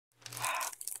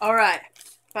Alright.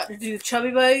 About to do the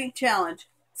Chubby Buddy challenge.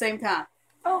 Same time.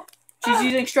 Oh. She's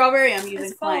using strawberry, I'm using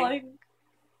It's plain. falling.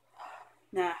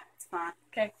 Nah, it's fine.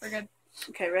 Okay, we're good.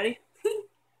 Okay, ready?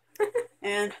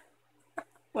 And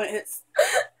when it hits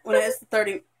the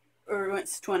 30 or when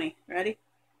it's 20, ready?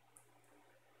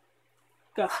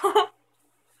 Go.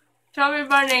 Chubby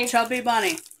Bunny. Chubby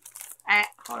Bunny.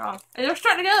 Hold on. They're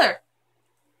stuck together.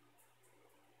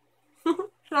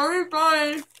 Chubby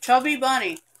Bunny. Chubby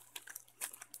Bunny.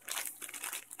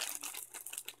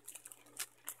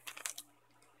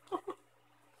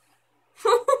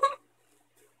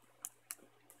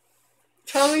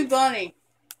 Chubby Bunny.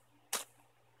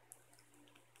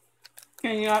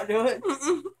 Can you not do it?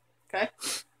 Okay.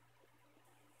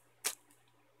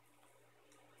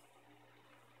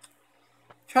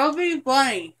 Chubby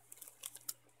Bunny.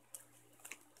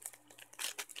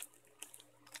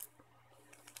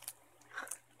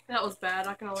 That was bad.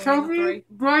 I can only handle Chubby 3.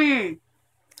 Bunny.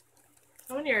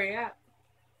 How many are you at?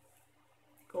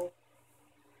 Cool.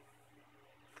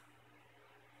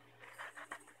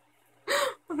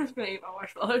 I'm just gonna eat my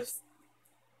marshmallows.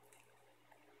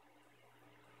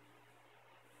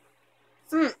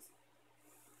 You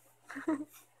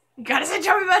gotta say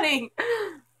Chubby Bunny!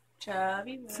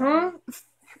 Chubby Bunny.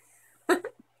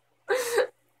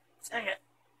 Second.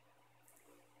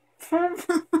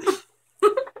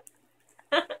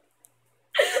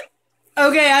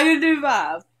 Okay, I'm gonna do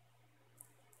 5.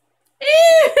 Ew!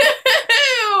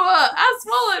 I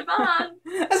swallowed mine.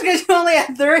 That's because you only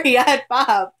had 3. I had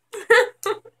 5.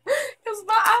 Because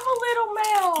I'm a little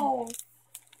male.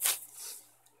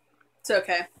 It's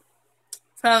okay.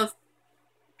 So,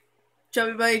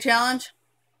 Chubby Buddy challenge.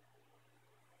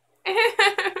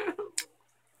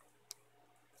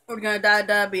 We're gonna die of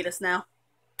diabetes now.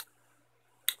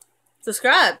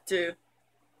 Subscribe to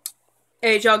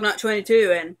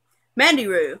AHOgnut22 and Mandy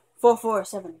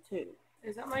 4472.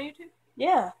 Is that my YouTube?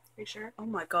 Yeah. Are you sure? Oh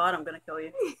my god, I'm gonna kill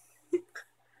you.